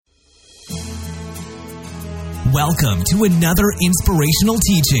Welcome to another inspirational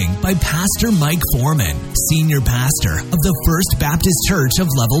teaching by Pastor Mike Foreman, Senior Pastor of the First Baptist Church of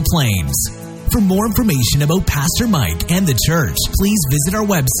Level Plains. For more information about Pastor Mike and the church, please visit our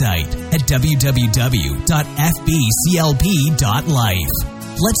website at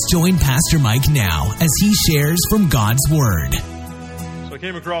www.fbclp.life. Let's join Pastor Mike now as he shares from God's Word. So I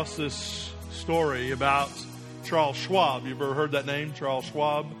came across this story about Charles Schwab. You've ever heard that name, Charles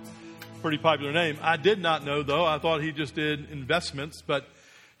Schwab? Pretty popular name. I did not know, though. I thought he just did investments. But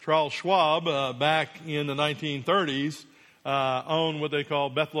Charles Schwab, back in the 1930s, owned what they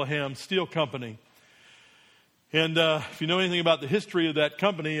call Bethlehem Steel Company. And if you know anything about the history of that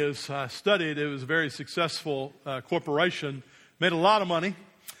company, as I studied, it was a very successful corporation. Made a lot of money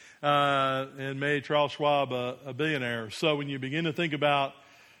and made Charles Schwab a billionaire. So when you begin to think about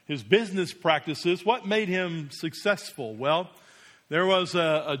his business practices, what made him successful? Well, there was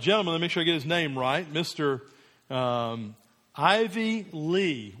a gentleman, let me make sure I get his name right, Mr. Ivy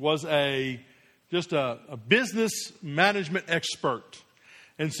Lee, was just a business management expert.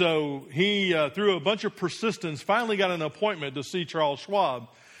 And so he, through a bunch of persistence, finally got an appointment to see Charles Schwab.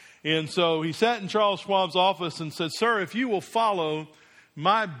 And so he sat in Charles Schwab's office and said, "Sir, if you will follow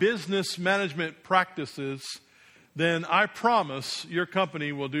my business management practices, then I promise your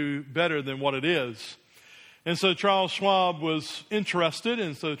company will do better than what it is." And so Charles Schwab was interested,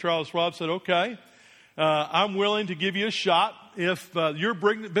 and so Charles Schwab said, "Okay, I'm willing to give you a shot. If your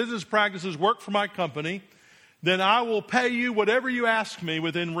business practices work for my company, then I will pay you whatever you ask me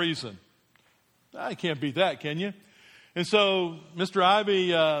within reason." I can't beat that, can you? And so Mr.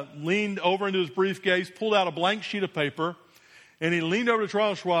 Ivy leaned over into his briefcase, pulled out a blank sheet of paper, and he leaned over to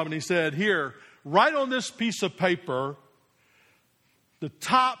Charles Schwab and he said, "Here, write on this piece of paper the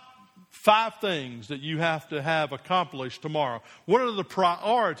top 5 things that you have to have accomplished tomorrow. What are the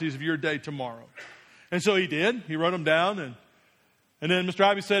priorities of your day tomorrow?" And so he did. He wrote them down. And then Mr.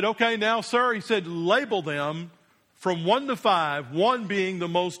 Ivy said, "Okay, now, sir," he said, "label them from 1 to 5, 1 being the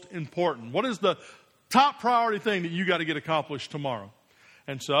most important. What is the top priority thing that you got to get accomplished tomorrow?"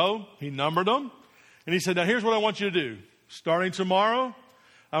 And so he numbered them. And he said, "Now, here's what I want you to do. Starting tomorrow,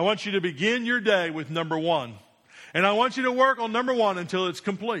 I want you to begin your day with number 1. And I want you to work on number 1 until it's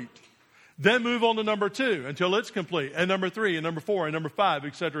complete. Then move on to number 2 until it's complete, and number 3, and number 4, and number 5,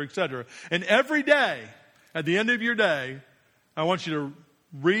 et cetera, et cetera. And every day, at the end of your day, I want you to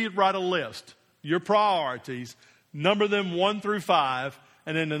write a list, your priorities, number them 1 through 5,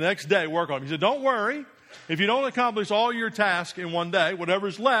 and then the next day work on them." He said, "Don't worry. If you don't accomplish all your tasks in one day,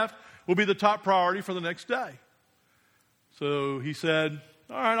 whatever's left will be the top priority for the next day." So he said,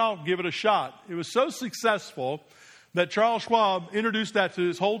 "All right, I'll give it a shot." It was so successful that Charles Schwab introduced that to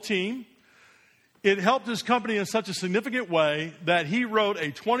his whole team. It helped his company in such a significant way that he wrote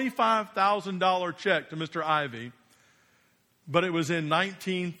a $25,000 check to Mr. Ivy, but it was in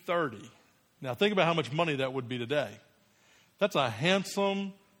 1930. Now think about how much money that would be today. That's a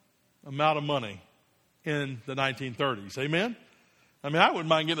handsome amount of money in the 1930s. Amen? I mean, I wouldn't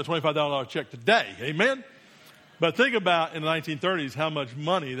mind getting a $25,000 check today. Amen? But think about in the 1930s how much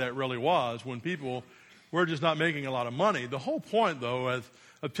money that really was when people were just not making a lot of money. The whole point, though, of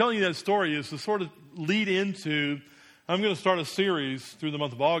telling you that story is to sort of lead into, I'm going to start a series through the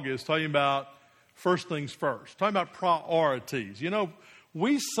month of August talking about first things first, talking about priorities. You know,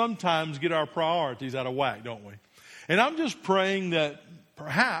 we sometimes get our priorities out of whack, don't we? And I'm just praying that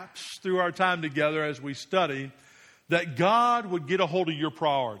perhaps through our time together as we study, that God would get a hold of your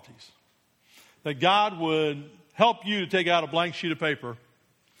priorities. That God would help you to take out a blank sheet of paper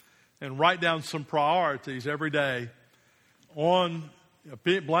and write down some priorities every day on a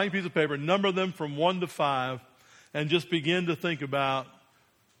blank piece of paper, number them from 1 to 5, and just begin to think about,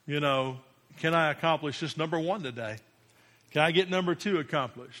 can I accomplish just number 1 today? Can I get number 2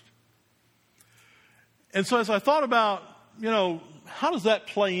 accomplished? And so as I thought about, how does that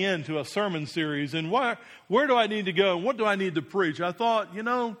play into a sermon series, and where do I need to go, and what do I need to preach? I thought, you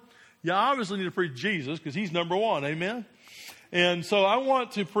obviously need to preach Jesus because he's number 1, amen? And so I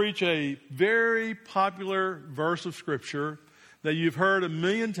want to preach a very popular verse of Scripture that you've heard a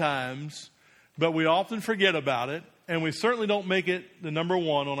million times, but we often forget about it, and we certainly don't make it the number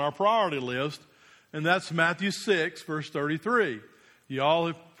 1 on our priority list, and that's Matthew 6, verse 33. Many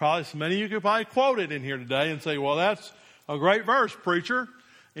of you could probably quote it in here today and say, "Well, that's a great verse, preacher,"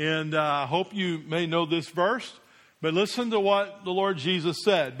 and I hope you may know this verse, but listen to what the Lord Jesus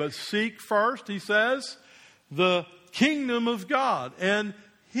said. "But seek first," he says, "the kingdom of God and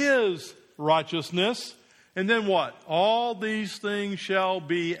his righteousness. And then what? All these things shall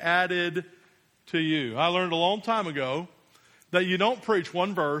be added to you." I learned a long time ago that you don't preach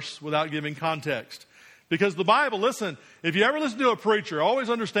one verse without giving context. Because the Bible, listen, if you ever listen to a preacher, always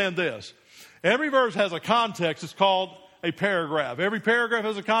understand this. Every verse has a context. It's called a paragraph. Every paragraph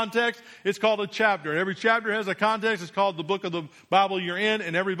has a context. It's called a chapter. And every chapter has a context. It's called the book of the Bible you're in.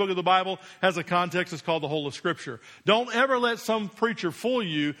 And every book of the Bible has a context. It's called the whole of Scripture. Don't ever let some preacher fool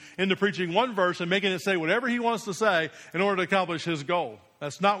you into preaching one verse and making it say whatever he wants to say in order to accomplish his goal.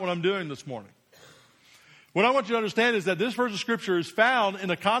 That's not what I'm doing this morning. What I want you to understand is that this verse of Scripture is found in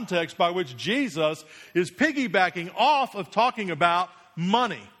a context by which Jesus is piggybacking off of talking about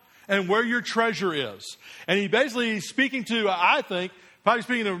money and where your treasure is. And he basically is speaking to, I think, probably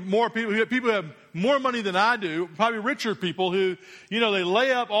speaking to more people who have more money than I do, probably richer people who, they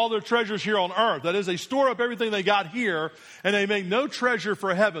lay up all their treasures here on earth. That is, they store up everything they got here and they make no treasure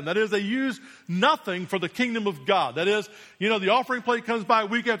for heaven. That is, they use nothing for the kingdom of God. That is, the offering plate comes by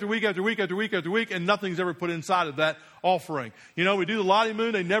week after week after week after week after week and nothing's ever put inside of that offering. We do the Lottie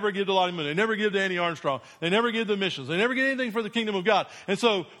Moon. They never give to Lottie Moon. They never give to Annie Armstrong. They never give to missions. They never get anything for the kingdom of God. And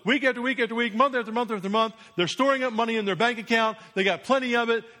so week after week after week, month after month after month, they're storing up money in their bank account. They got plenty of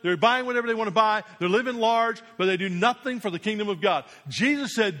it. They're buying whatever they want to buy. They're living large, but they do nothing for the kingdom of God.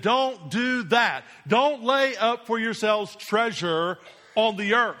 Jesus said, don't do that. Don't lay up for yourselves treasure on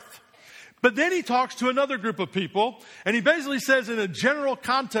the earth. But then he talks to another group of people, and he basically says in a general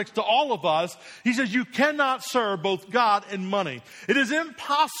context to all of us, he says, you cannot serve both God and money. It is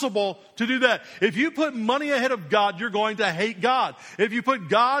impossible to do that. If you put money ahead of God, you're going to hate God. If you put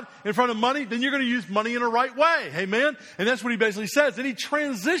God in front of money, then you're going to use money in a right way. Amen? And that's what he basically says. And he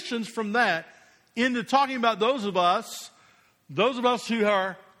transitions from that into talking about those of us who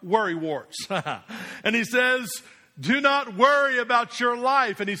are worrywarts. And he says, do not worry about your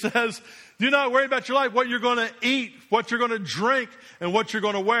life. And he says, do not worry about your life, what you're going to eat, what you're going to drink, and what you're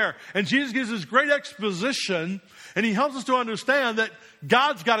going to wear. And Jesus gives this great exposition, and he helps us to understand that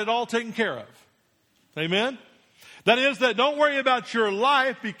God's got it all taken care of. Amen? That is, that don't worry about your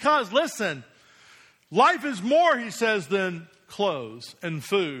life because, listen, life is more, he says, than clothes and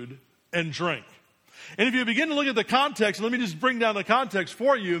food and drink. And if you begin to look at the context, let me just bring down the context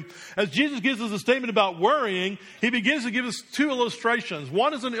for you. As Jesus gives us a statement about worrying, he begins to give us two illustrations.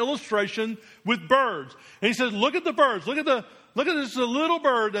 One is an illustration with birds. And he says, look at the birds. Look at this little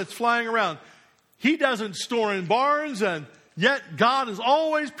bird that's flying around. He doesn't store in barns, and yet God is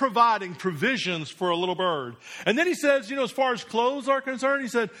always providing provisions for a little bird. And then he says, as far as clothes are concerned, he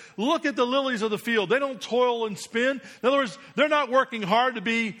said, look at the lilies of the field. They don't toil and spin. In other words, they're not working hard to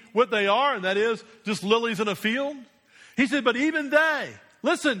be what they are, and that is just lilies in a field. He said, but even they,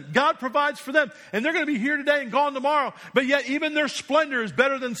 listen, God provides for them. And they're going to be here today and gone tomorrow. But yet even their splendor is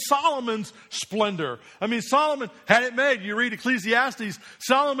better than Solomon's splendor. I mean, Solomon had it made. You read Ecclesiastes.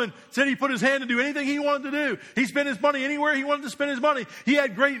 Solomon said he put his hand to do anything he wanted to do. He spent his money anywhere he wanted to spend his money. He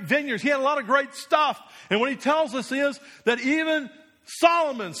had great vineyards. He had a lot of great stuff. And what he tells us is that even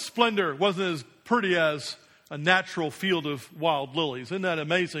Solomon's splendor wasn't as pretty as a natural field of wild lilies. Isn't that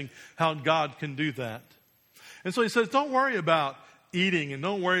amazing how God can do that? And so he says, don't worry about eating, and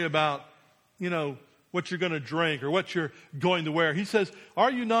don't worry about, what you're going to drink or what you're going to wear. He says,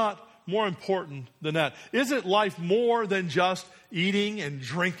 are you not more important than that? Isn't life more than just eating and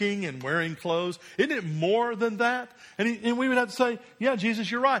drinking and wearing clothes? Isn't it more than that? And we would have to say, yeah,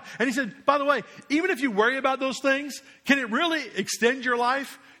 Jesus, you're right. And he said, by the way, even if you worry about those things, can it really extend your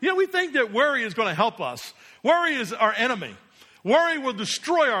life? We think that worry is going to help us. Worry is our enemy. Worry will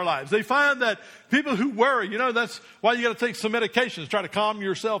destroy our lives. They find that people who worry, that's why you got to take some medications, try to calm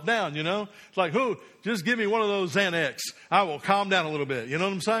yourself down, It's like, just give me one of those Xanax. I will calm down a little bit. You know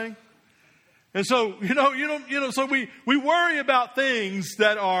what I'm saying? And so, so we worry about things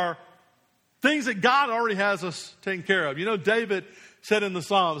that are things that God already has us taken care of. David said in the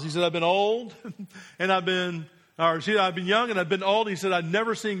Psalms, he said, I've been old and I've been young and I've been old. He said, I've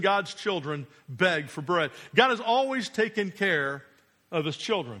never seen God's children beg for bread. God has always taken care of his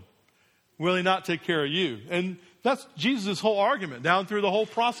children. Will he not take care of you? And that's Jesus' whole argument down through the whole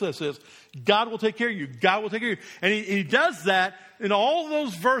process is God will take care of you. God will take care of you. And he does that in all of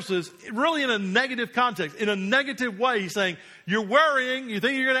those verses, really in a negative context. In a negative way, he's saying, you're worrying. You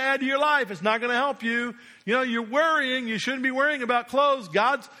think you're going to add to your life. It's not going to help you. You're worrying. You shouldn't be worrying about clothes.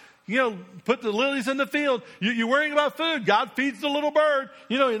 God's put the lilies in the field. You're worrying about food. God feeds the little bird.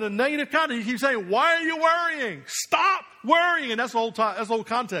 In a negative context, he keeps saying, why are you worrying? Stop worrying. And that's the whole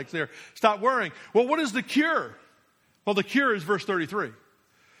context there. Stop worrying. Well, what is the cure? Well, the cure is verse 33.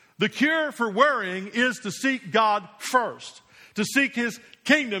 The cure for worrying is to seek God first. To seek his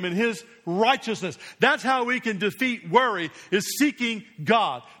kingdom and his righteousness. That's how we can defeat worry, is seeking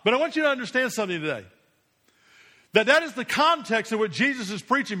God. But I want you to understand something today. That is the context of what Jesus is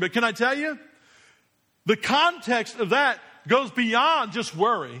preaching. But can I tell you? the context of that goes beyond just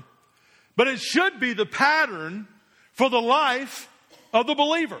worry, but it should be the pattern for the life of the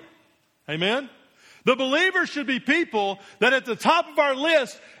believer. Amen? The believer should be people that at the top of our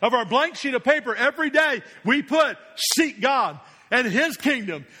list of our blank sheet of paper every day, we put seek God and His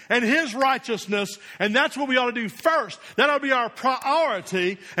kingdom and His righteousness. And that's what we ought to do first. That ought to be our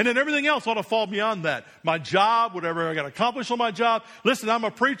priority. And then everything else ought to fall beyond that. My job, whatever I got to accomplish on my job. Listen, I'm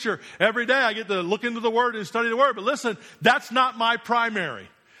a preacher. Every day I get to look into the Word and study the Word. But listen, that's not my primary.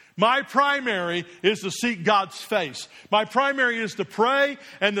 My primary is to seek God's face. My primary is to pray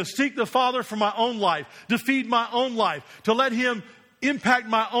and to seek the Father for my own life, to feed my own life, to let Him impact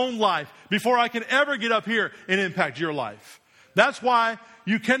my own life before I can ever get up here and impact your life. That's why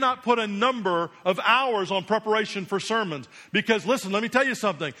you cannot put a number of hours on preparation for sermons. Because listen, let me tell you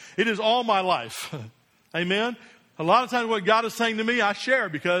something. It is all my life. Amen? A lot of times what God is saying to me, I share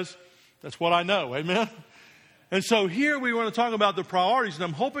because that's what I know. Amen? And so here we want to talk about the priorities, and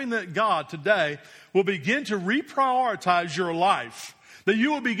I'm hoping that God today will begin to reprioritize your life. That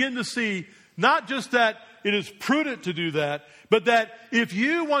you will begin to see not just that it is prudent to do that, but that if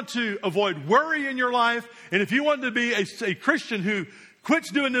you want to avoid worry in your life, and if you want to be a Christian who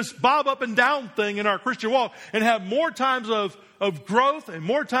quits doing this bob up and down thing in our Christian walk and have more times of growth and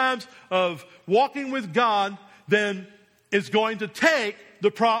more times of walking with God, then it's going to take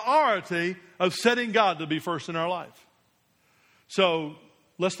the priority of setting God to be first in our life. So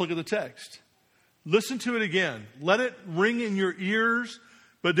let's look at the text. Listen to it again. Let it ring in your ears,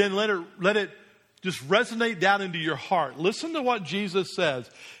 but then let it just resonate down into your heart. Listen to what Jesus says.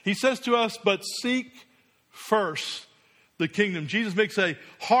 He says to us, but seek first the kingdom. Jesus makes a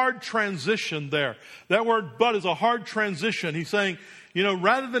hard transition there. That word but is a hard transition. He's saying,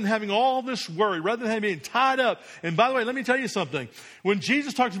 rather than having all this worry, rather than being tied up. And by the way, let me tell you something. When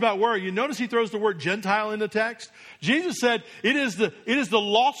Jesus talks about worry, you notice He throws the word Gentile in the text. Jesus said it is the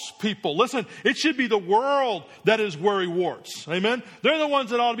lost people. Listen, it should be the world that is worry warts. Amen? They're the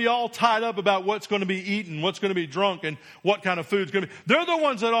ones that ought to be all tied up about what's going to be eaten, what's going to be drunk, and what kind of food's going to be. They're the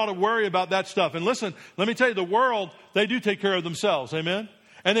ones that ought to worry about that stuff. And listen, let me tell you, the world, they do take care of themselves. Amen?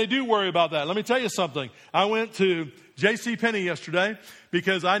 And they do worry about that. Let me tell you something. I went to JCPenney yesterday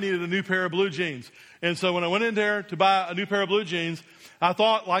because I needed a new pair of blue jeans. And so when I went in there to buy a new pair of blue jeans, I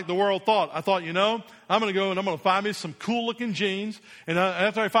thought like the world thought. I thought, I'm going to go and I'm going to find me some cool looking jeans. And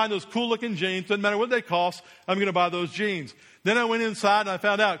after I find those cool looking jeans, doesn't matter what they cost, I'm going to buy those jeans. Then I went inside and I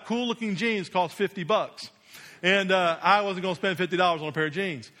found out cool looking jeans cost $50. And I wasn't going to spend $50 on a pair of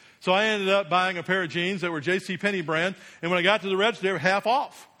jeans. So I ended up buying a pair of jeans that were JCPenney brand. And when I got to the register, they were half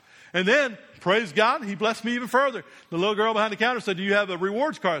off. And then, praise God, He blessed me even further. The little girl behind the counter said, do you have a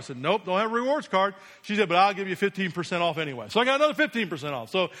rewards card? I said, nope, don't have a rewards card. She said, but I'll give you 15% off anyway. So I got another 15% off.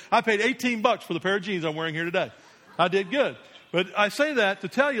 So I paid $18 for the pair of jeans I'm wearing here today. I did good. But I say that to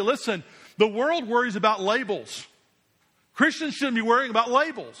tell you, listen, the world worries about labels. Christians shouldn't be worrying about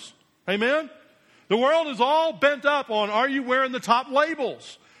labels. Amen? The world is all bent up on, are you wearing the top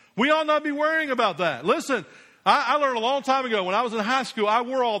labels? We ought not be worrying about that. Listen, I learned a long time ago when I was in high school, I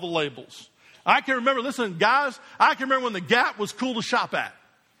wore all the labels. I can remember, listen, guys, I can remember when the Gap was cool to shop at.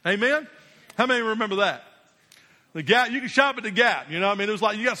 Amen? How many remember that? The Gap, you could shop at the Gap, It was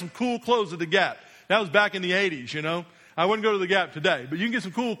like you got some cool clothes at the Gap. That was back in the 80s, I wouldn't go to the Gap today, but you can get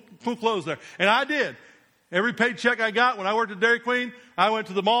some cool clothes there. And I did. Every paycheck I got when I worked at Dairy Queen, I went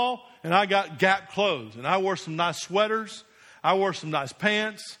to the mall and I got Gap clothes. And I wore some nice sweaters. I wore some nice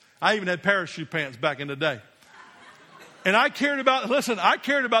pants. I even had parachute pants back in the day. And I cared about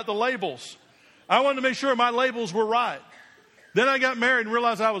the labels. I wanted to make sure my labels were right. Then I got married and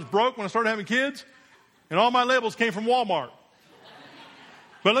realized I was broke when I started having kids. And all my labels came from Walmart.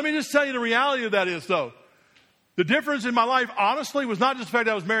 But let me just tell you the reality of that is, though. The difference in my life, honestly, was not just the fact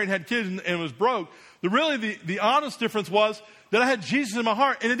that I was married and had kids and was broke. The honest difference was that I had Jesus in my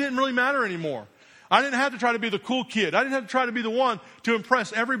heart, and it didn't really matter anymore. I didn't have to try to be the cool kid. I didn't have to try to be the one to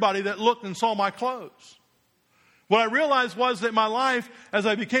impress everybody that looked and saw my clothes. What I realized was that my life, as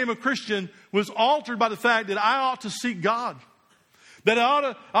I became a Christian, was altered by the fact that I ought to seek God. That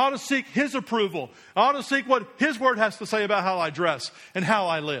I ought to seek His approval. I ought to seek what His Word has to say about how I dress and how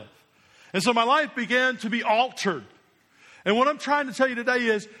I live. And so my life began to be altered. And what I'm trying to tell you today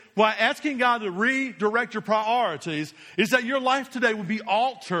is, by asking God to redirect your priorities, is that your life today will be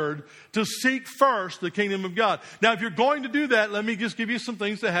altered to seek first the kingdom of God. Now, if you're going to do that, let me just give you some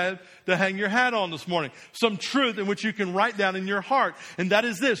things to hang your hat on this morning. Some truth in which you can write down in your heart. And that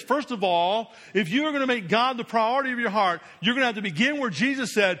is this. First of all, if you are going to make God the priority of your heart, you're going to have to begin where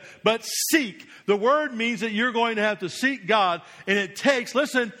Jesus said, but seek. The word means that you're going to have to seek God. And it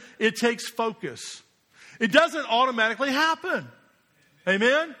takes focus. It doesn't automatically happen.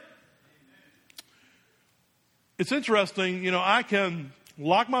 Amen? It's interesting, I can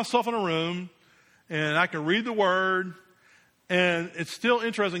lock myself in a room and I can read the Word, and it's still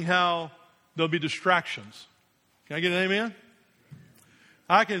interesting how there'll be distractions. Can I get an amen?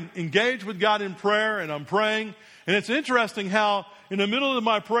 I can engage with God in prayer, and I'm praying, and it's interesting how in the middle of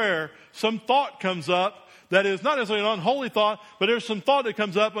my prayer, some thought comes up that is not necessarily an unholy thought, but there's some thought that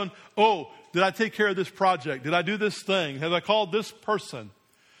comes up on, did I take care of this project? Did I do this thing? Have I called this person?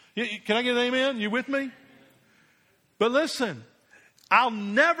 Can I get an amen? You with me? But listen, I'll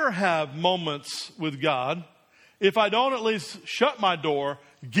never have moments with God if I don't at least shut my door,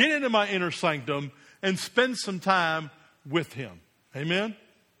 get into my inner sanctum, and spend some time with Him. Amen?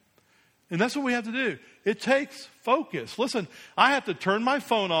 And that's what we have to do. It takes focus. Listen, I have to turn my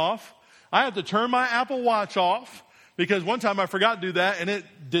phone off. I have to turn my Apple Watch off, because one time I forgot to do that and it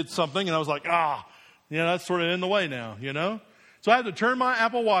did something and I was like, that's sort of in the way now, So I have to turn my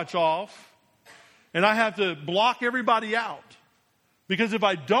Apple Watch off, and I have to block everybody out. Because if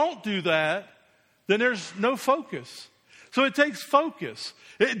I don't do that, then there's no focus. So it takes focus.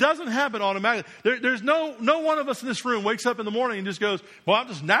 It doesn't happen automatically. There's no one of us in this room wakes up in the morning and just goes, I'm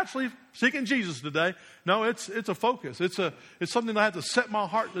just naturally seeking Jesus today. No, it's a focus. It's something that I have to set my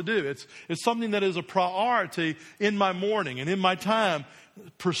heart to do. It's something that is a priority in my morning and in my time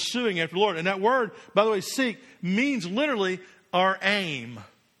pursuing after the Lord. And that word, by the way, seek, means literally our aim.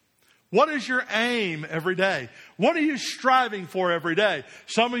 What is your aim every day? What are you striving for every day?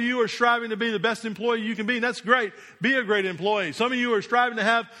 Some of you are striving to be the best employee you can be, and that's great. Be a great employee. Some of you are striving to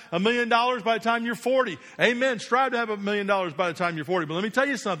have $1 million by the time you're 40. Amen. Strive to have $1 million by the time you're 40. But let me tell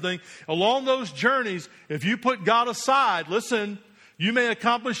you something. Along those journeys, if you put God aside, listen, you may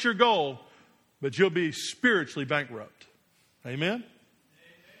accomplish your goal, but you'll be spiritually bankrupt. Amen?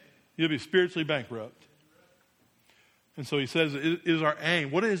 You'll be spiritually bankrupt. And so he says, it is our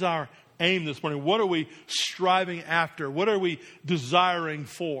aim. What is our aim this morning? What are we striving after? What are we desiring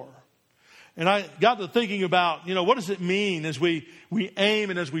for? And I got to thinking about, what does it mean as we aim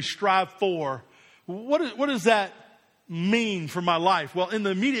and as we strive for? What does that mean for my life? Well, in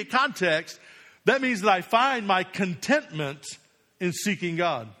the immediate context, that means that I find my contentment in seeking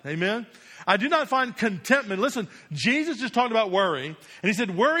God. Amen? I do not find contentment. Listen, Jesus just talked about worry. And he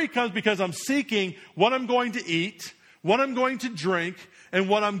said, worry comes because I'm seeking what I'm going to eat, what I'm going to drink, and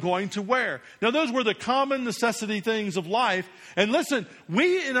what I'm going to wear. Now, those were the common necessity things of life. And listen,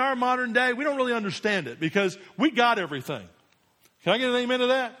 we in our modern day, we don't really understand it because we got everything. Can I get an amen to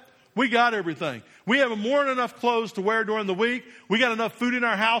that? We got everything. We have more than enough clothes to wear during the week. We got enough food in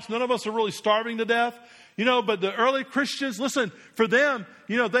our house. None of us are really starving to death. But the early Christians, listen, for them,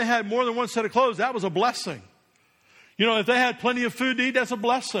 if they had more than one set of clothes, that was a blessing. If they had plenty of food to eat, that's a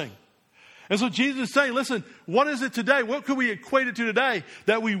blessing. And so Jesus is saying, listen, what is it today? What could we equate it to today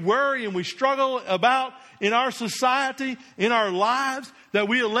that we worry and we struggle about in our society, in our lives, that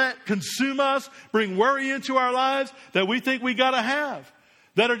we let consume us, bring worry into our lives, that we think we got to have,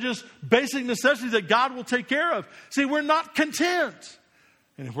 that are just basic necessities that God will take care of? See, we're not content.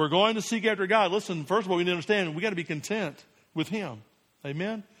 And if we're going to seek after God, listen, first of all, we need to understand we got to be content with Him.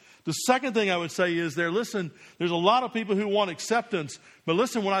 Amen? The second thing I would say is there's a lot of people who want acceptance. But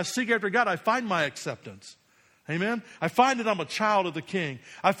listen, when I seek after God, I find my acceptance. Amen? I find that I'm a child of the King.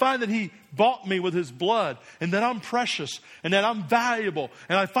 I find that He bought me with His blood and that I'm precious and that I'm valuable.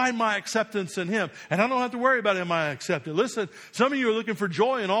 And I find my acceptance in Him. And I don't have to worry about am I accepted. Listen, some of you are looking for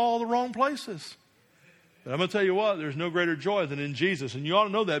joy in all the wrong places. But I'm going to tell you what, there's no greater joy than in Jesus. And you ought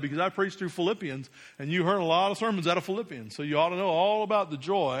to know that because I preached through Philippians and you heard a lot of sermons out of Philippians. So you ought to know all about the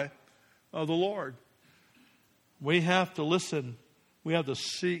joy of the Lord. We have to listen. We have to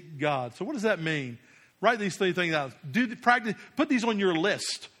seek God. So what does that mean? Write these three things out. Practice. Put these on your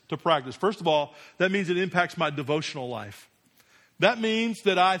list to practice. First of all, that means it impacts my devotional life. That means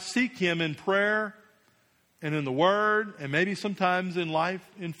that I seek Him in prayer and in the Word and maybe sometimes in life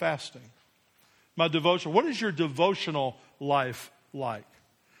in fasting. My devotion. What is your devotional life like?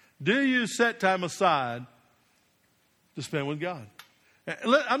 Do you set time aside to spend with God?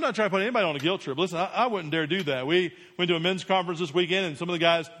 I'm not trying to put anybody on a guilt trip. Listen, I wouldn't dare do that. We went to a men's conference this weekend, and some of the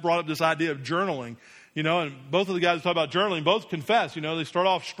guys brought up this idea of journaling. And both of the guys talk about journaling, both confess, they start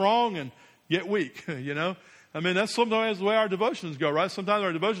off strong and get weak, that's sometimes the way our devotions go, right? Sometimes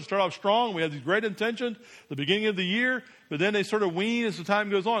our devotions start off strong. We have these great intentions at the beginning of the year, but then they sort of wean as the time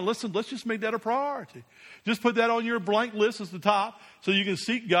goes on. Listen, let's just make that a priority. Just put that on your blank list at the top so you can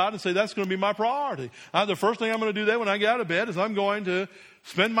seek God and say, that's going to be my priority. The first thing I'm going to do that when I get out of bed is I'm going to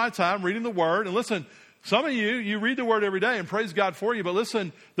spend my time reading the Word. And listen, Some of you read the Word every day, and praise God for you. But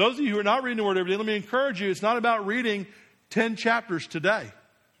listen, those of you who are not reading the Word every day, let me encourage you. It's not about reading 10 chapters today.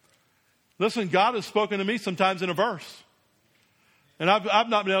 Listen, God has spoken to me sometimes in a verse. And I've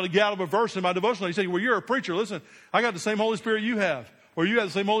not been able to get out of a verse in my devotional. You say, well, you're a preacher. Listen, I got the same Holy Spirit you have. Or you have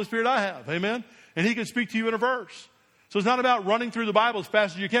the same Holy Spirit I have. Amen? And He can speak to you in a verse. So it's not about running through the Bible as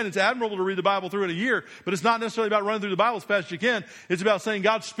fast as you can. It's admirable to read the Bible through in a year. But it's not necessarily about running through the Bible as fast as you can. It's about saying,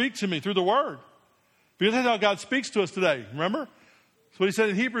 God, speak to me through the Word. Because that's how God speaks to us today. Remember? That's what He said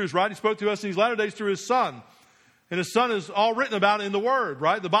in Hebrews, right? He spoke to us in these latter days through His Son. And His Son is all written about in the Word,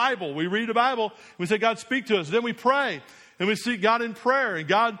 right? The Bible. We read the Bible. And we say, God, speak to us. Then we pray. And we seek God in prayer. And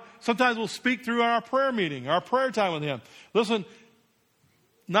God sometimes will speak through our prayer meeting, our prayer time with Him. Listen,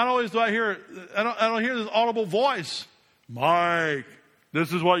 not always do I hear, I don't hear this audible voice. Mike,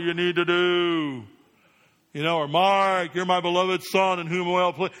 this is what you need to do. You know, or Mike, you're my beloved Son in whom I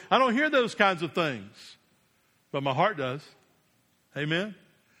well please. I don't hear those kinds of things. But my heart does. Amen?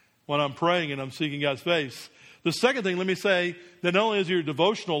 When I'm praying and I'm seeking God's face. The second thing, let me say, that not only is your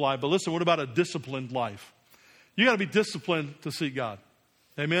devotional life, but listen, what about a disciplined life? You got to be disciplined to seek God.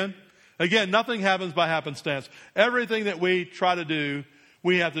 Amen? Again, nothing happens by happenstance. Everything that we try to do,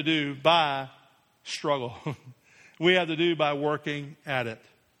 we have to do by struggle. We have to do by working at it.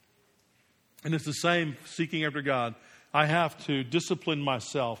 And it's the same seeking after God. I have to discipline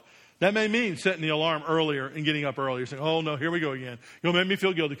myself. That may mean setting the alarm earlier and getting up earlier. Saying, oh no, here we go again. You'll make me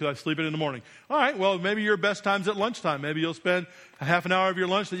feel guilty because I sleep in the morning. All right, well, maybe your best time's at lunchtime. Maybe you'll spend a half an hour of your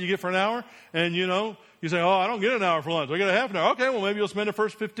lunch that you get for an hour. And you say, oh, I don't get an hour for lunch. I get a half an hour. Okay, well, maybe you'll spend the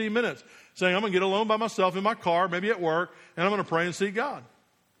first 15 minutes saying, I'm going to get alone by myself in my car, maybe at work, and I'm going to pray and seek God.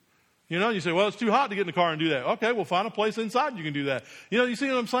 You say, well, it's too hot to get in the car and do that. Okay, well, find a place inside you can do that. You see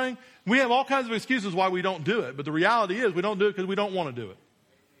what I'm saying? We have all kinds of excuses why we don't do it. But the reality is we don't do it because we don't want to do it.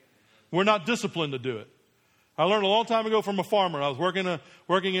 We're not disciplined to do it. I learned a long time ago from a farmer. I was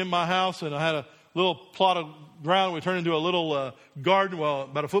working in my house, and I had a little plot of ground. We turned into a little garden, well,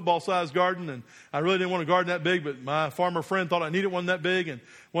 about a football-sized garden. And I really didn't want a garden that big, but my farmer friend thought I needed one that big. And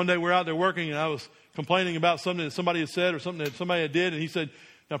one day we were out there working, and I was complaining about something that somebody had said or something that somebody had did. And he said,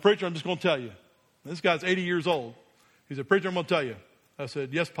 now, preacher, I'm just going to tell you. This guy's 80 years old. He said, preacher, I'm going to tell you. I said,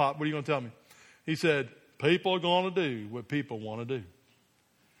 yes, Pop, what are you going to tell me? He said, people are going to do what people want to do.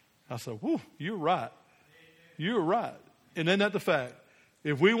 I said, whew, you're right. You're right. And isn't that the fact?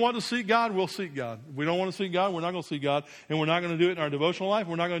 If we want to seek God, we'll seek God. If we don't want to seek God, we're not going to seek God. And we're not going to do it in our devotional life.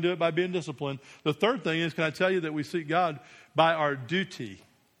 We're not going to do it by being disciplined. The third thing is, can I tell you that we seek God by our duty.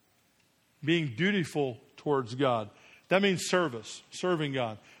 Being dutiful towards God. That means service, serving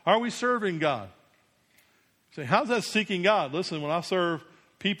God. Are we serving God? Say, how's that seeking God? Listen, when I serve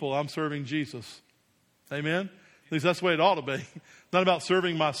people, I'm serving Jesus. Amen? At least that's the way it ought to be. Not about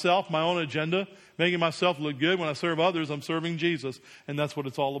serving myself, my own agenda, making myself look good. When I serve others, I'm serving Jesus. And that's what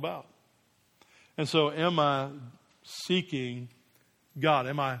it's all about. And so am I seeking God?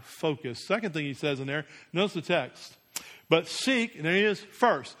 Am I focused? Second thing he says in there, notice the text. But seek, and there he is,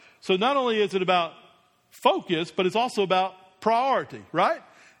 first. So not only is it about focus, but it's also about priority, right?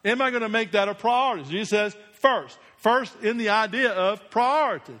 Am I going to make that a priority? So he says first. First in the idea of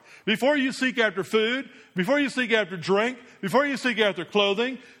priority. Before you seek after food, before you seek after drink, before you seek after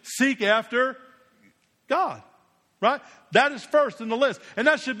clothing, seek after God, right? That is first in the list. And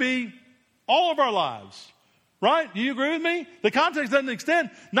that should be all of our lives, right? Do you agree with me? The context doesn't extend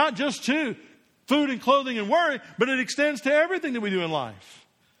not just to food and clothing and worry, but it extends to everything that we do in life.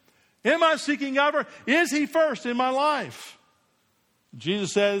 Am I seeking God first? Is He first in my life?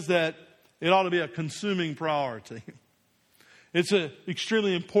 Jesus says that it ought to be a consuming priority. It's an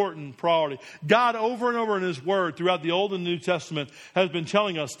extremely important priority. God, over and over in His Word, throughout the Old and New Testament, has been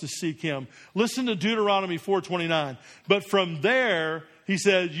telling us to seek Him. Listen to Deuteronomy 4:29. But from there, He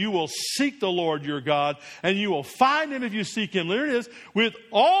says, you will seek the Lord your God, and you will find Him if you seek Him. There it is, with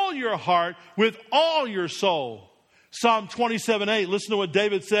all your heart, with all your soul. Psalm 27:8, listen to what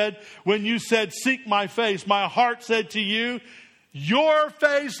David said. When you said, seek my face, my heart said to you, your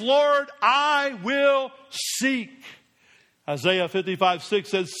face, Lord, I will seek. Isaiah 55:6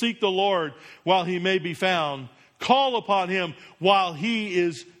 says, seek the Lord while He may be found. Call upon Him while He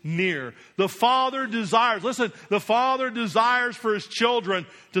is near. The Father desires, listen, the Father desires for His children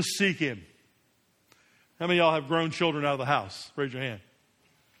to seek Him. How many of y'all have grown children out of the house? Raise your hand.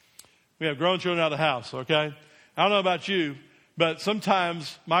 We have grown children out of the house, okay? I don't know about you, but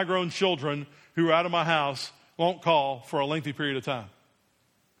sometimes my grown children who are out of my house won't call for a lengthy period of time.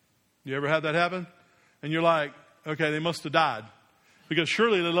 You ever had that happen? And you're like, okay, they must have died. Because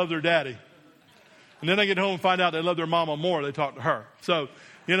surely they love their daddy. And then they get home and find out they love their mama more. They talk to her. So,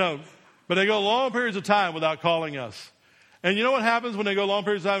 but But they go long periods of time without calling us. And you know what happens when they go long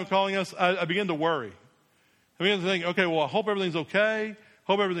periods of time without calling us? I begin to worry. I begin to think, okay, well, I hope everything's okay.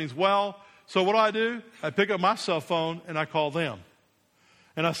 Hope everything's well. So what do? I pick up my cell phone and I call them.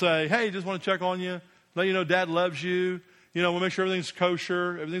 And I say, hey, just want to check on you. Let you know Dad loves you. You know, we'll make sure everything's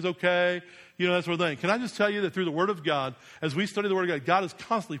kosher. Everything's okay. You know, that sort of thing. Can I just tell you that through the Word of God, as we study the Word of God, God is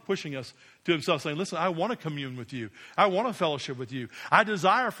constantly pushing us to Himself, saying, listen, I want to commune with you. I want to fellowship with you. I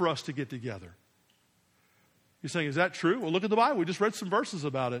desire for us to get together. You're saying, is that true? Well, look at the Bible. We just read some verses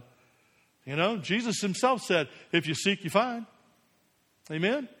about it. You know, Jesus Himself said, if you seek, you find.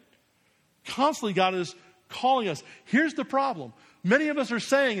 Amen? Constantly God is calling us. Here's the problem. Many of us are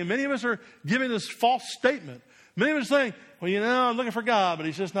saying, and many of us are giving this false statement. Many of us are saying, well, you know, I'm looking for God, but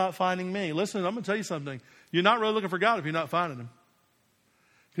He's just not finding me. Listen, I'm going to tell you something. You're not really looking for God if you're not finding Him.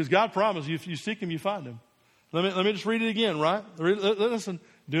 Because God promised you, if you seek Him, you find Him. Let me just read it again, right? Listen,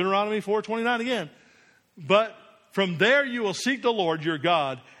 Deuteronomy 4:29 again. But from there you will seek the Lord your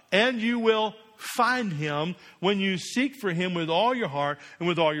God, and you will find Him when you seek for Him with all your heart and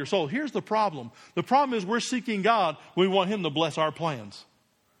with all your soul. Here's the problem. The problem is we're seeking God. We want Him to bless our plans.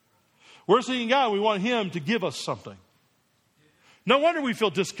 We're seeking God. We want Him to give us something. No wonder we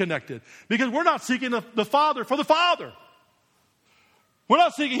feel disconnected, because we're not seeking the Father for the Father. We're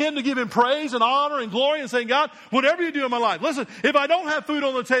not seeking Him to give Him praise and honor and glory and saying, God, whatever you do in my life. Listen, if I don't have food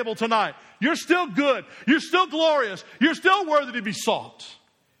on the table tonight, you're still good. You're still glorious. You're still worthy to be sought.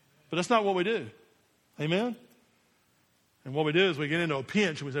 But that's not what we do. Amen? And what we do is we get into a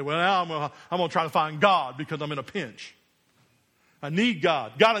pinch and we say, well, now I'm going to try to find God because I'm in a pinch. I need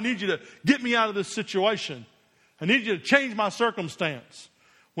God. God, I need you to get me out of this situation. I need you to change my circumstance.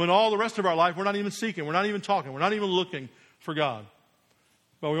 When all the rest of our life, we're not even seeking. We're not even talking. We're not even looking for God.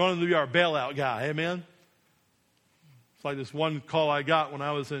 But we want Him to be our bailout guy. Amen? It's like this one call I got when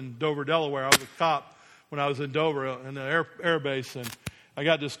I was in Dover, Delaware. I was a cop when I was in Dover in the air base. And I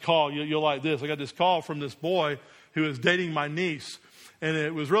got this call. You'll like this. I got this call from this boy who was dating my niece. And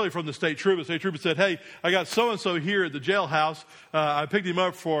it was really from the state trooper. The state trooper said, hey, I got so-and-so here at the jailhouse. I picked him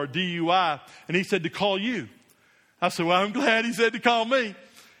up for DUI. And he said to call you. I said, well, I'm glad he said to call me.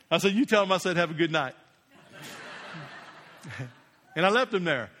 I said, you tell him I said have a good night. And I left him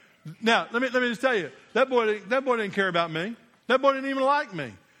there. Now, let me just tell you, that boy didn't care about me. That boy didn't even like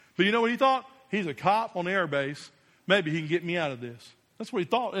me. But you know what he thought? He's a cop on the air base. Maybe he can get me out of this. That's what he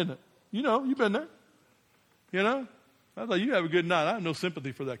thought, isn't it? You know, you've been there. You know? I thought, you have a good night. I have no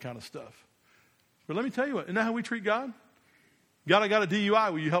sympathy for that kind of stuff. But let me tell you what, isn't that how we treat God? God, I got a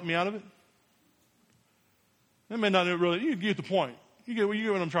DUI. Will you help me out of it? That may not really, you get the point. You get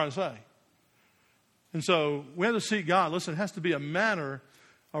what I'm trying to say. And so we have to seek God. Listen, it has to be a matter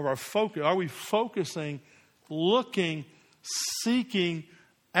of our focus. Are we focusing, looking, seeking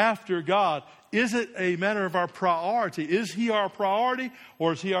after God? Is it a matter of our priority? Is He our priority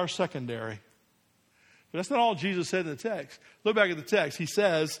or is He our secondary? But that's not all Jesus said in the text. Look back at the text. He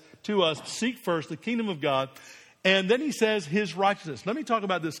says to us, seek first the kingdom of God. And then He says His righteousness. Let me talk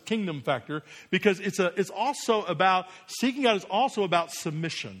about this kingdom factor, because it's also about, seeking God is also about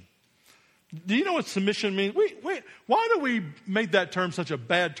submission. Do you know what submission means? Why do we make that term such a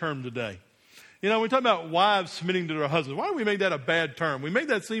bad term today? You know, we talk about wives submitting to their husbands. Why do we make that a bad term? We make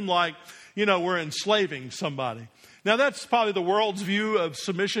that seem like, you know, we're enslaving somebody. Now, that's probably the world's view of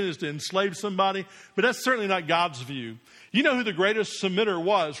submission, is to enslave somebody, but that's certainly not God's view. You know who the greatest submitter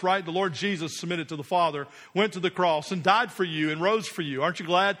was, right? The Lord Jesus submitted to the Father, went to the cross, and died for you and rose for you. Aren't you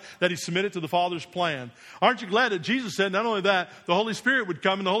glad that He submitted to the Father's plan? Aren't you glad that Jesus said not only that, the Holy Spirit would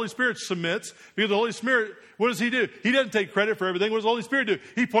come, and the Holy Spirit submits, because the Holy Spirit, what does He do? He doesn't take credit for everything. What does the Holy Spirit do?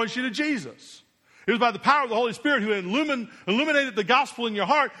 He points you to Jesus. It was by the power of the Holy Spirit who illuminated the gospel in your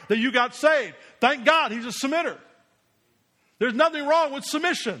heart that you got saved. Thank God He's a submitter. There's nothing wrong with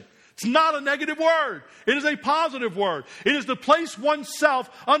submission. It's not a negative word. It is a positive word. It is to place oneself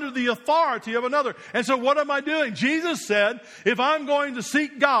under the authority of another. And so what am I doing? Jesus said, if I'm going to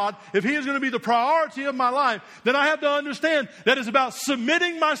seek God, if He is going to be the priority of my life, then I have to understand that it's about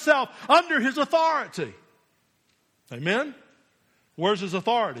submitting myself under His authority. Amen? Where's His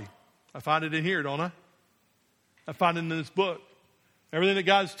authority? I find it in here, don't I? I find it in this book. Everything that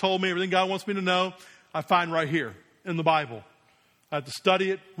God's told me, everything God wants me to know, I find right here in the Bible. I have to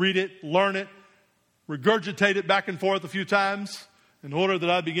study it, read it, learn it, regurgitate it back and forth a few times in order that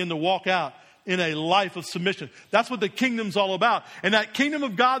I begin to walk out in a life of submission. That's what the kingdom's all about. And that kingdom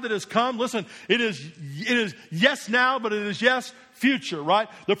of God that has come, listen, it is yes now, but it is yes future, right?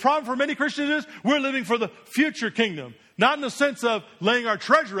 The problem for many Christians is we're living for the future kingdom, Not in the sense of laying our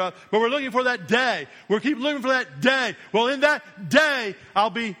treasure up, but we're looking for that day. We're keep looking for that day. Well, in that day, I'll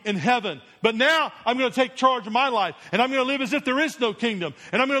be in heaven. But now I'm going to take charge of my life, and I'm going to live as if there is no kingdom,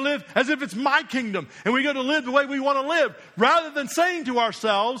 and I'm going to live as if it's my kingdom, and we're going to live the way we want to live, rather than saying to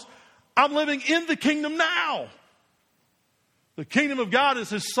ourselves, I'm living in the kingdom now. The kingdom of God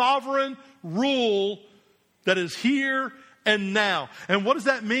is His sovereign rule that is here and now. And what does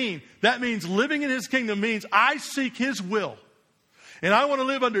that mean? That means living in His kingdom means I seek His will. And I want to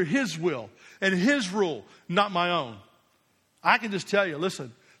live under His will and His rule, not my own. I can just tell you,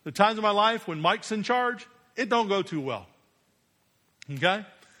 listen, the times of my life when Mike's in charge, it don't go too well. Okay?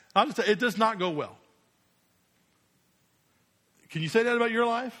 I'll just tell you, it does not go well. Can you say that about your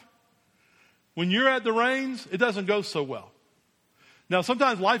life? When you're at the reins, it doesn't go so well. Now,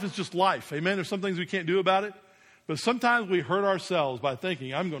 sometimes life is just life. Amen? There's some things we can't do about it. But sometimes we hurt ourselves by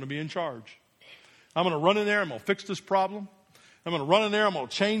thinking, I'm going to be in charge. I'm going to run in there. I'm going to fix this problem. I'm going to run in there. I'm going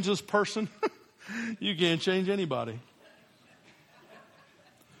to change this person. You can't change anybody.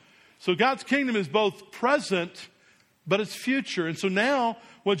 So God's kingdom is both present, but it's future. And so now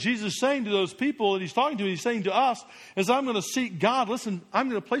what Jesus is saying to those people that He's talking to, He's saying to us, is I'm going to seek God. Listen, I'm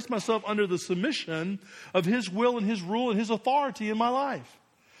going to place myself under the submission of His will and His rule and His authority in my life.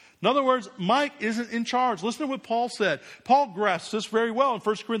 In other words, Mike isn't in charge. Listen to what Paul said. Paul grasps this very well in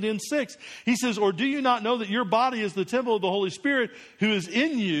 1 Corinthians 6. He says, or do you not know that your body is the temple of the Holy Spirit who is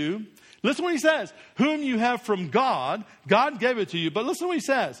in you? Listen to what he says. Whom you have from God. God gave it to you. But listen to what he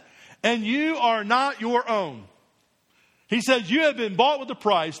says. And you are not your own. He says, you have been bought with a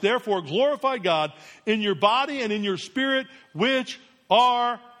price. Therefore, glorify God in your body and in your spirit, which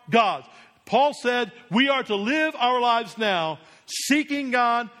are God's. Paul said, we are to live our lives now seeking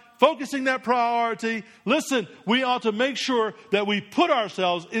God, focusing that priority. Listen, we ought to make sure that we put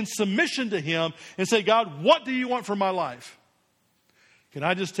ourselves in submission to Him and say, God, what do you want for my life? Can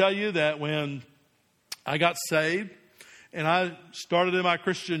I just tell you that when I got saved and I started in my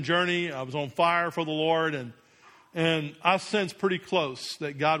Christian journey, I was on fire for the Lord, and I sensed pretty close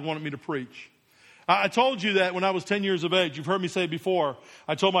that God wanted me to preach. I told you that when I was 10 years of age. You've heard me say before,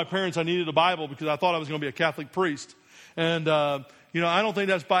 I told my parents I needed a Bible because I thought I was going to be a Catholic priest. And, I don't think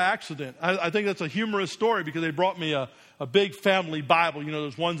that's by accident. I think that's a humorous story because they brought me a big family Bible.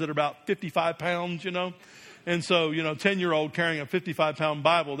 Those ones that are about 55 pounds, And so, 10-year-old carrying a 55-pound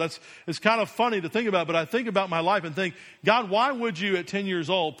Bible. It's kind of funny to think about, but I think about my life and think, God, why would you at 10 years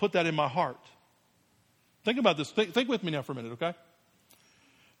old put that in my heart? Think about this. Think with me now for a minute, okay?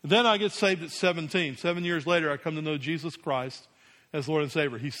 Then I get saved at 17. 7 years later, I come to know Jesus Christ as Lord and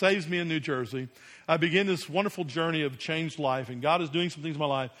Savior. He saves me in New Jersey. I begin this wonderful journey of changed life, and God is doing some things in my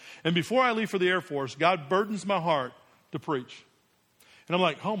life. And before I leave for the Air Force, God burdens my heart to preach. And I'm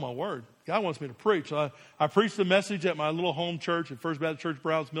like, oh, my word. God wants me to preach. So I preached the message at my little home church at First Baptist Church,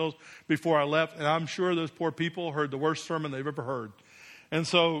 Browns Mills, before I left. And I'm sure those poor people heard the worst sermon they've ever heard. And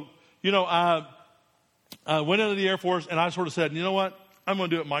so, I went into the Air Force, and I sort of said, you know what? I'm going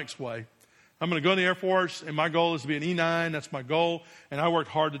to do it Mike's way. I'm going to go in the Air Force, and my goal is to be an E9. That's my goal. And I worked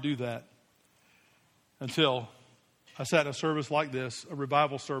hard to do that until I sat in a service like this, a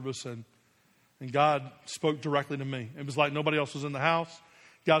revival service, and God spoke directly to me. It was like nobody else was in the house.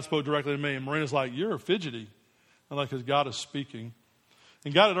 God spoke directly to me. And Marina's like, you're fidgety. I'm like, because God is speaking.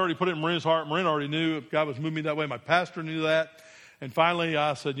 And God had already put it in Marina's heart. Marina already knew God was moving me that way. My pastor knew that. And finally,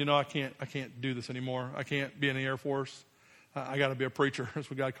 I said, I can't do this anymore. I can't be in the Air Force. I got to be a preacher. That's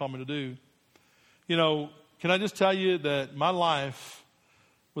what God called me to do. Can I just tell you that my life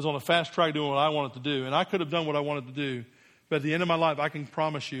was on a fast track doing what I wanted to do. And I could have done what I wanted to do. But at the end of my life, I can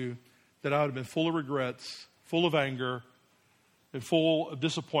promise you that I would have been full of regrets, full of anger, and full of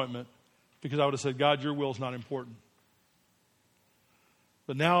disappointment because I would have said, God, your will is not important.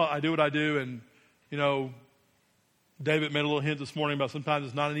 But now I do what I do. And, David made a little hint this morning about sometimes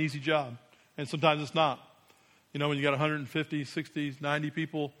it's not an easy job. And sometimes it's not. When you got 150, 60, 90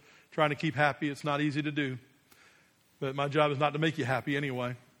 people trying to keep happy, it's not easy to do. But my job is not to make you happy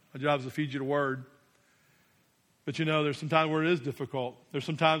anyway. My job is to feed you the word. But there's some times where it is difficult. There's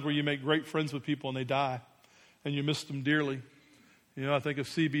some times where you make great friends with people and they die. And you miss them dearly. I think of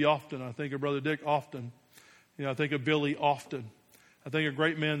CB often. I think of Brother Dick often. I think of Billy often. I think of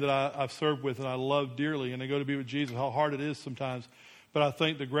great men that I've served with and I love dearly. And they go to be with Jesus, how hard it is sometimes. But I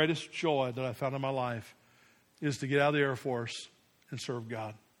think the greatest joy that I found in my life is to get out of the Air Force and serve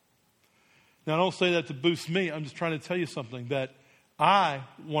God. Now, I don't say that to boost me. I'm just trying to tell you something that I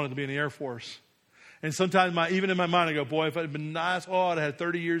wanted to be in the Air Force. And sometimes even in my mind, I go, boy, if it had been nice, I'd have had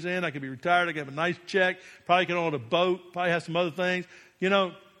 30 years in. I could be retired. I could have a nice check. Probably could own a boat. Probably have some other things.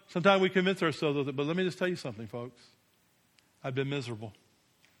 Sometimes we convince ourselves of it. But let me just tell you something, folks. I'd been miserable.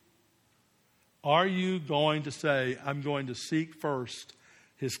 Are you going to say, I'm going to seek first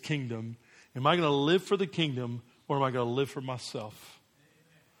his kingdom? Am I going to live for the kingdom, or am I going to live for myself?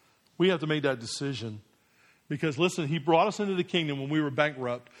 We have to make that decision. Because listen, he brought us into the kingdom when we were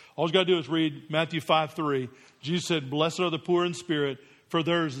bankrupt. All you got to do is read Matthew 5:3. Jesus said, blessed are the poor in spirit, for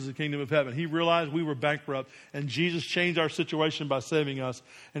theirs is the kingdom of heaven. He realized we were bankrupt, and Jesus changed our situation by saving us.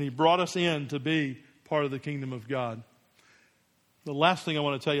 And he brought us in to be part of the kingdom of God. The last thing I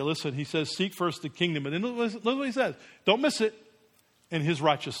want to tell you, listen, he says, seek first the kingdom. And then look what he says. Don't miss it. And his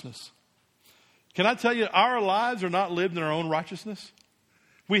righteousness. Can I tell you, our lives are not lived in our own righteousness.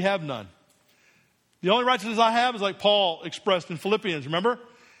 We have none. The only righteousness I have is like Paul expressed in Philippians. Remember?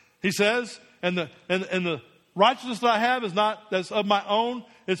 He says, and the righteousness that I have is not that's of my own.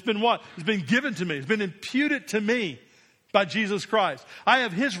 It's been what? It's been given to me. It's been imputed to me by Jesus Christ. I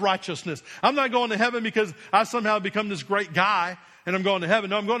have his righteousness. I'm not going to heaven because I somehow become this great guy and I'm going to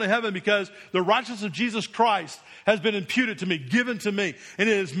heaven. No, I'm going to heaven because the righteousness of Jesus Christ has been imputed to me, given to me, and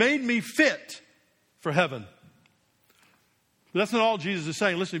it has made me fit for heaven. But that's not all Jesus is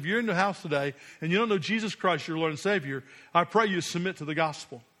saying. Listen, if you're in the house today and you don't know Jesus Christ, your Lord and Savior, I pray you submit to the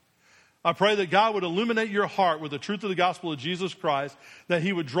gospel. I pray that God would illuminate your heart with the truth of the gospel of Jesus Christ, that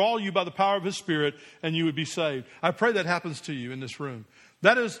he would draw you by the power of his Spirit, and you would be saved. I pray that happens to you in this room.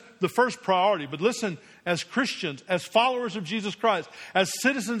 That is the first priority. But listen, as Christians, as followers of Jesus Christ, as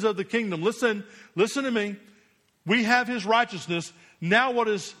citizens of the kingdom, listen to me. We have his righteousness. Now what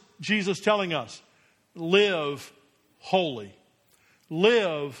is Jesus telling us? Live holy.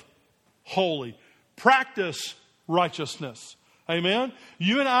 Live holy. Practice righteousness. Amen?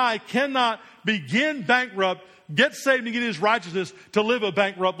 You and I cannot begin bankrupt, get saved and get his righteousness to live a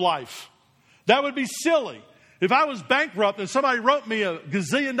bankrupt life. That would be silly. If I was bankrupt and somebody wrote me a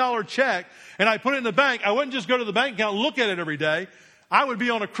gazillion-dollar check and I put it in the bank, I wouldn't just go to the bank account and look at it every day. I would be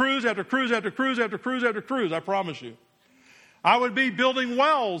on a cruise after cruise after cruise after cruise after cruise, I promise you. I would be building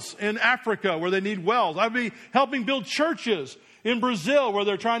wells in Africa where they need wells. I would be helping build churches in Brazil where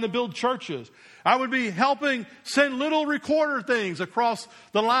they're trying to build churches. I would be helping send little recorder things across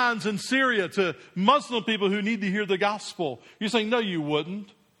the lines in Syria to Muslim people who need to hear the gospel. You're saying, no, you wouldn't.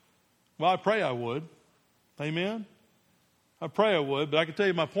 Well, I pray I would. Amen? I pray I would, but I can tell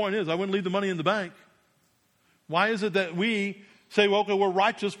you my point is I wouldn't leave the money in the bank. Why is it that we say, well, okay, we're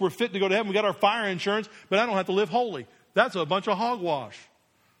righteous, we're fit to go to heaven, we got our fire insurance, but I don't have to live holy? That's a bunch of hogwash.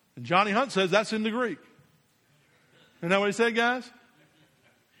 And Johnny Hunt says that's in the Greek. Isn't that what he said, guys?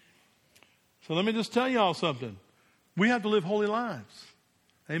 So let me just tell you all something. We have to live holy lives.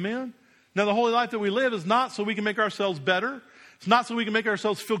 Amen? Now, the holy life that we live is not so we can make ourselves better. It's not so we can make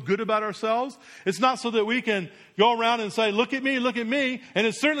ourselves feel good about ourselves. It's not so that we can go around and say, look at me, look at me. And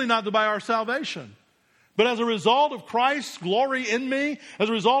it's certainly not to buy our salvation. But as a result of Christ's glory in me, as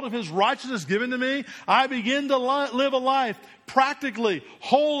a result of his righteousness given to me, I begin to live a life practically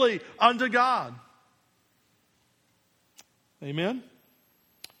holy unto God. Amen?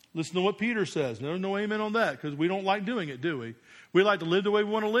 Listen to what Peter says. No amen on that, because we don't like doing it, do we? We like to live the way we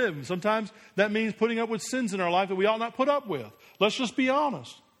want to live. And sometimes that means putting up with sins in our life that we ought not put up with. Let's just be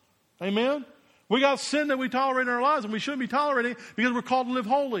honest. Amen? We got sin that we tolerate in our lives, and we shouldn't be tolerating because we're called to live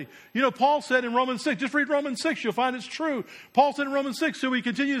holy. You know, Paul said in Romans 6, just read Romans 6, you'll find it's true. Paul said in Romans 6, so we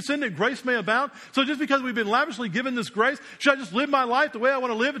continue to sin that grace may abound. So just because we've been lavishly given this grace, should I just live my life the way I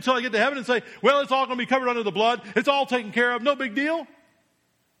want to live until I get to heaven and say, well, it's all going to be covered under the blood. It's all taken care of. No big deal.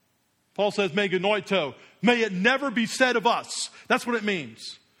 Paul says, me genoito. May it never be said of us. That's what it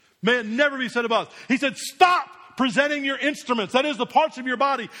means. May it never be said of us. He said, stop presenting your instruments, that is the parts of your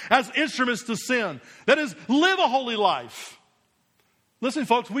body, as instruments to sin. That is, live a holy life. Listen,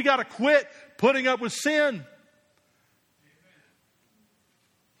 folks, we got to quit putting up with sin.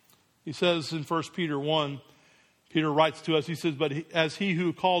 He says in 1 Peter 1, Peter writes to us, he says, but as he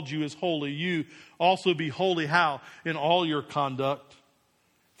who called you is holy, you also be holy. How? In all your conduct.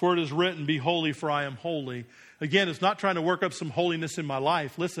 For it is written, be holy, for I am holy. Again, it's not trying to work up some holiness in my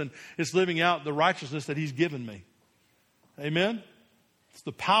life. Listen, it's living out the righteousness that he's given me. Amen? It's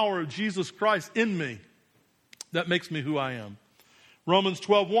the power of Jesus Christ in me that makes me who I am. Romans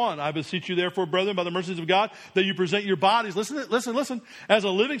 12:1, I beseech you therefore, brethren, by the mercies of God, that you present your bodies, listen, as a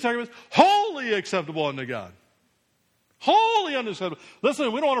living sacrifice, wholly acceptable unto God. Wholly acceptable.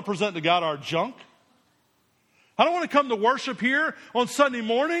 Listen, we don't want to present to God our junk. I don't want to come to worship here on Sunday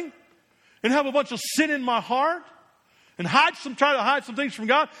morning and have a bunch of sin in my heart and try to hide some things from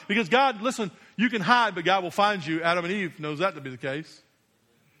God. Because God, listen, you can hide, but God will find you. Adam and Eve knows that to be the case.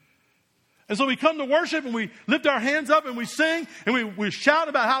 And so we come to worship and we lift our hands up and we sing and we shout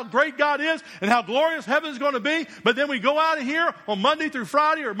about how great God is and how glorious heaven is going to be. But then we go out of here on Monday through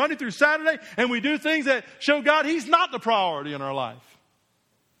Friday or Monday through Saturday and we do things that show God He's not the priority in our life.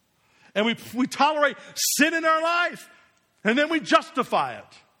 And we tolerate sin in our life and then we justify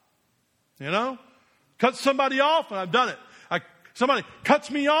it. You know? Cut somebody off and I've done it. Somebody cuts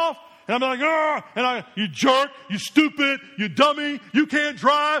me off. And I'm like, and you jerk, you stupid, you dummy, you can't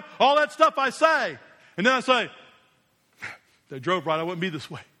drive, all that stuff I say. And then I say, if they drove right, I wouldn't be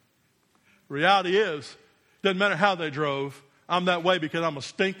this way. The reality is, doesn't matter how they drove, I'm that way because I'm a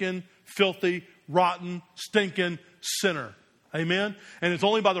stinking, filthy, rotten, stinking sinner. Amen? And it's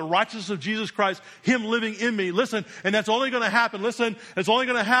only by the righteousness of Jesus Christ, Him living in me. Listen, and that's only going to happen. Listen, it's only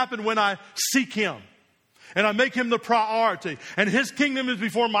going to happen when I seek Him. And I make Him the priority. And His kingdom is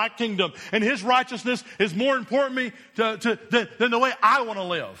before my kingdom. And His righteousness is more important to me than the way I want to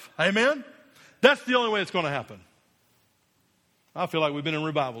live. Amen? That's the only way it's going to happen. I feel like we've been in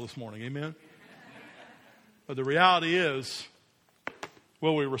revival this morning. Amen? But the reality is,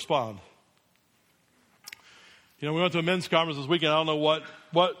 will we respond? You know, we went to a men's conference this weekend. I don't know what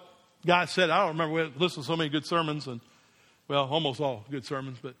guy said. I don't remember. We listened to so many good sermons. And, well, almost all good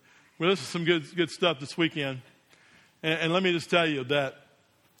sermons. But we listened to some good stuff this weekend. And let me just tell you that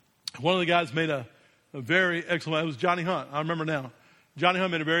one of the guys made a very excellent, it was Johnny Hunt. I remember now. Johnny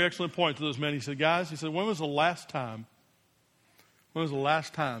Hunt made a very excellent point to those men. He said, guys, he said, when was the last time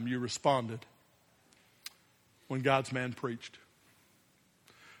you responded when God's man preached?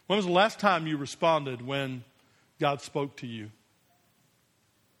 When was the last time you responded when God spoke to you?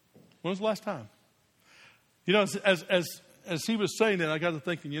 When was the last time? You know, as he was saying that, I got to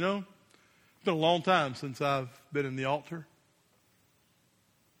thinking, you know, it's been a long time since I've been in the altar.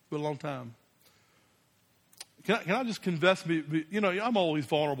 It's been a long time. Can I just confess? You know, I'm always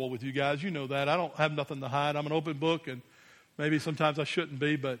vulnerable with you guys. You know that. I don't have nothing to hide. I'm an open book, and maybe sometimes I shouldn't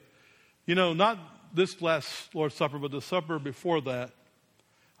be. But, you know, not this last Lord's Supper, but the supper before that,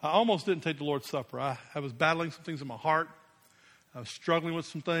 I almost didn't take the Lord's Supper. I was battling some things in my heart. I was struggling with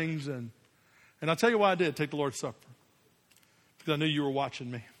some things. And I'll tell you why I did take the Lord's Supper. Because I knew you were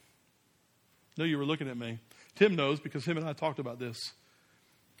watching me. I knew you were looking at me. Tim knows because him and I talked about this.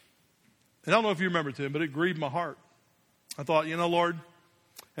 And I don't know if you remember, Tim, but it grieved my heart. I thought, you know, Lord,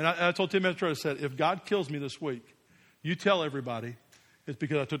 and I told Tim after I said, if God kills me this week, you tell everybody it's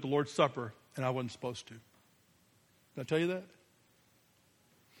because I took the Lord's Supper and I wasn't supposed to. Did I tell you that?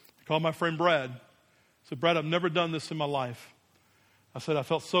 I called my friend Brad. I said, Brad, I've never done this in my life. I said, I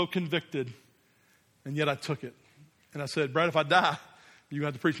felt so convicted, and yet I took it. And I said, Brad, if I die, you're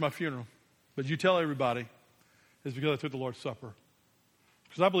going to have to preach my funeral. But you tell everybody it's because I took the Lord's Supper.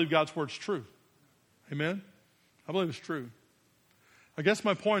 Because I believe God's word's true. Amen? I believe it's true. I guess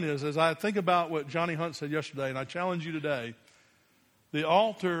my point is, as I think about what Johnny Hunt said yesterday, and I challenge you today, the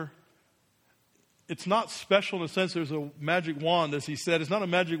altar, it's not special in the sense there's a magic wand, as he said. It's not a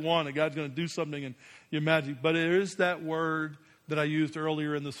magic wand that God's going to do something in your magic. But it is that word that I used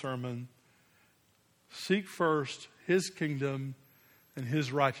earlier in the sermon. Seek first His kingdom and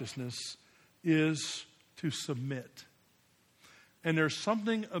His righteousness is to submit. And there's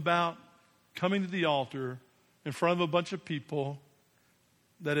something about coming to the altar in front of a bunch of people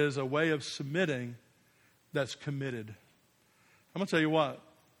that is a way of submitting that's committed. I'm going to tell you what.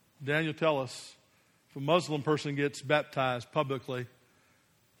 Daniel tells us, if a Muslim person gets baptized publicly,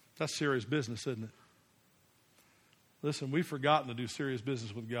 that's serious business, isn't it? Listen, we've forgotten to do serious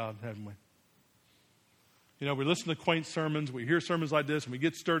business with God, haven't we? You know, we listen to quaint sermons, we hear sermons like this, and we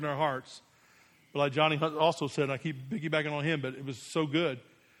get stirred in our hearts. But like Johnny Hunt also said, and I keep piggybacking on him, but it was so good.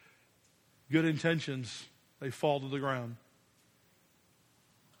 Good intentions, they fall to the ground.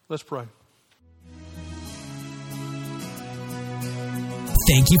 Let's pray.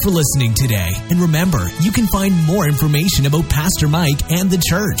 Thank you for listening today. And remember, you can find more information about Pastor Mike and the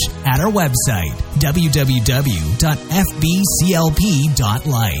church at our website,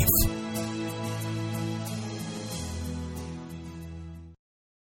 www.fbclp.life.